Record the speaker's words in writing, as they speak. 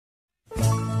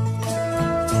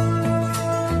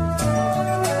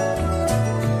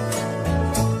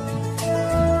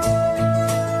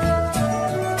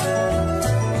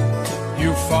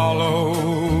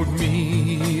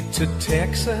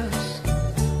Texas,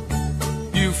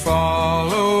 you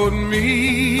followed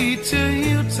me to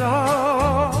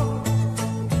Utah.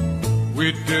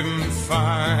 We didn't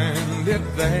find it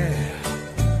there,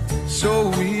 so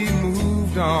we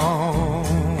moved on.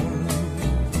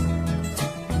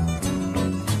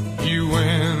 You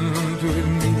went with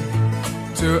me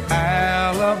to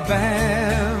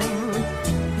Alabama.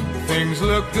 Things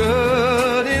look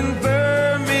good in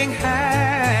Birmingham.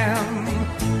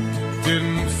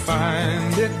 Didn't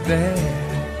find it there,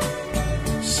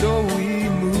 so we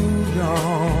moved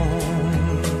on.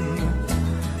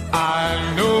 I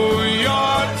know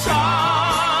you're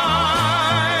tired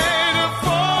of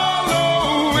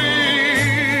following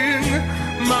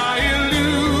my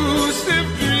elusive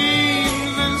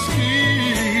dreams and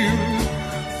schemes,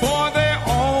 for they're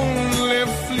only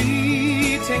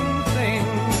fleeting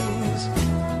things,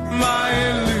 my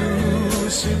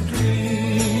elusive dreams.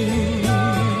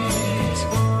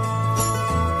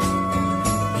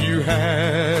 You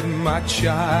had my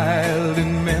child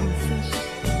in Memphis,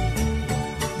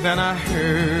 then I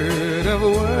heard of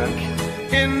work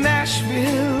in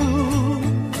Nashville.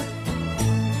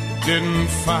 Didn't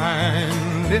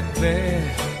find it there,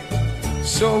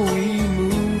 so we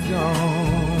moved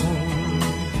on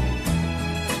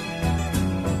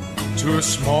to a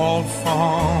small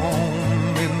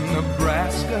farm in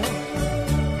Nebraska,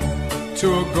 to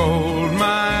a gold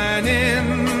mine in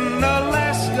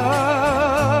Alaska.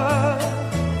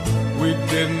 We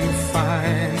didn't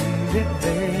find it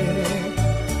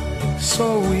there,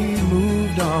 so we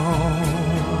moved on.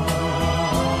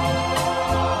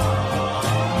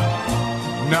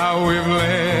 Now we've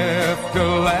left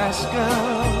Alaska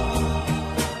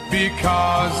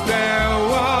because there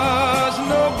was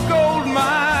no gold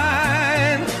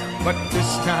mine, but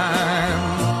this time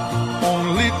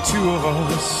only two of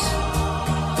us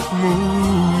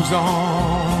moves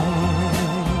on.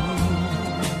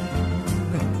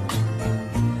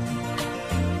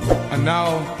 And now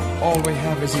all we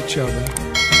have is each other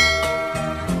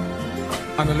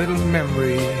and a little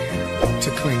memory to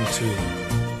cling to.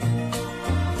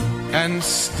 And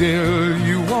still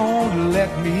you won't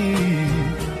let me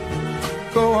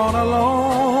go on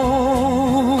alone.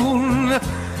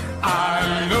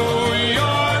 I know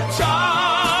you're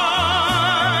tired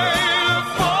of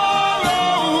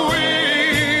following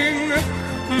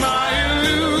my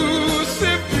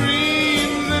elusive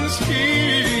dreams and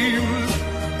schemes,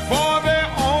 for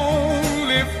they're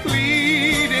only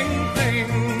fleeting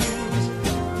things,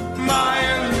 my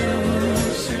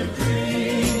elusive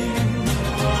dreams.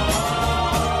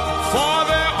 For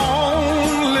they're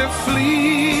only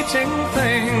fleeting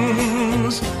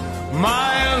things,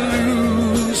 my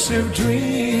elusive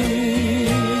dreams.